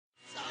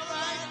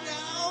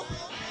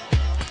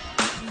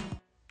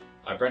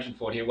Brenton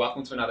Ford here.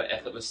 Welcome to another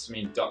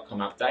effortlessswimming.com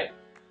update.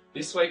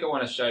 This week I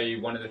want to show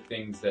you one of the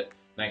things that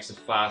makes a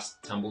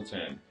fast tumble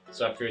turn.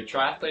 So if you're a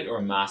triathlete or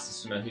a master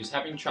swimmer who's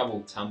having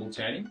trouble tumble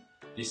turning,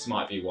 this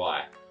might be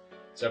why.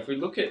 So if we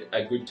look at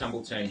a good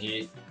tumble turn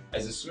here,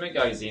 as the swimmer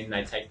goes in,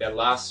 they take their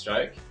last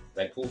stroke,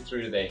 they pull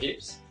through to their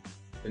hips,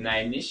 then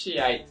they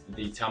initiate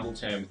the tumble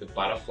turn with a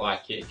butterfly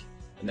kick,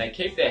 and they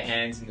keep their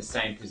hands in the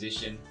same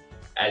position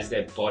as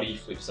their body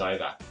flips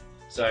over.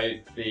 So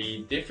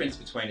the difference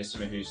between a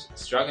swimmer who's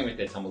struggling with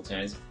their tumble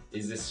turns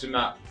is the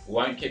swimmer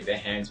won't keep their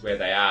hands where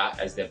they are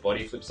as their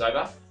body flips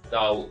over.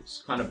 They'll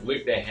kind of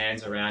loop their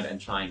hands around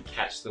and try and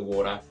catch the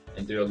water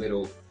and do a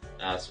little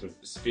sort of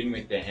spin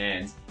with their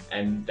hands,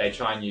 and they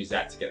try and use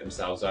that to get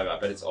themselves over.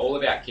 But it's all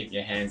about keeping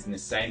your hands in the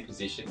same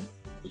position,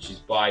 which is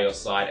by your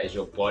side as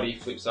your body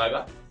flips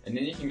over, and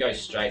then you can go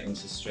straight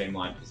into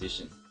streamlined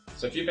position.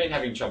 So if you've been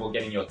having trouble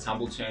getting your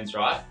tumble turns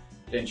right,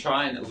 then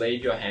try and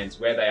leave your hands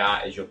where they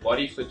are as your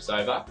body flips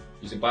over.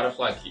 Use a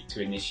butterfly kick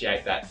to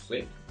initiate that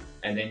flip,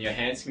 and then your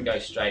hands can go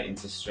straight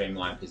into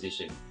streamlined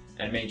position.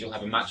 And it means you'll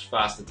have a much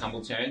faster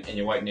tumble turn and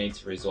you won't need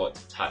to resort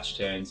to touch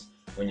turns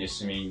when you're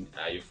swimming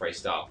your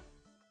freestyle.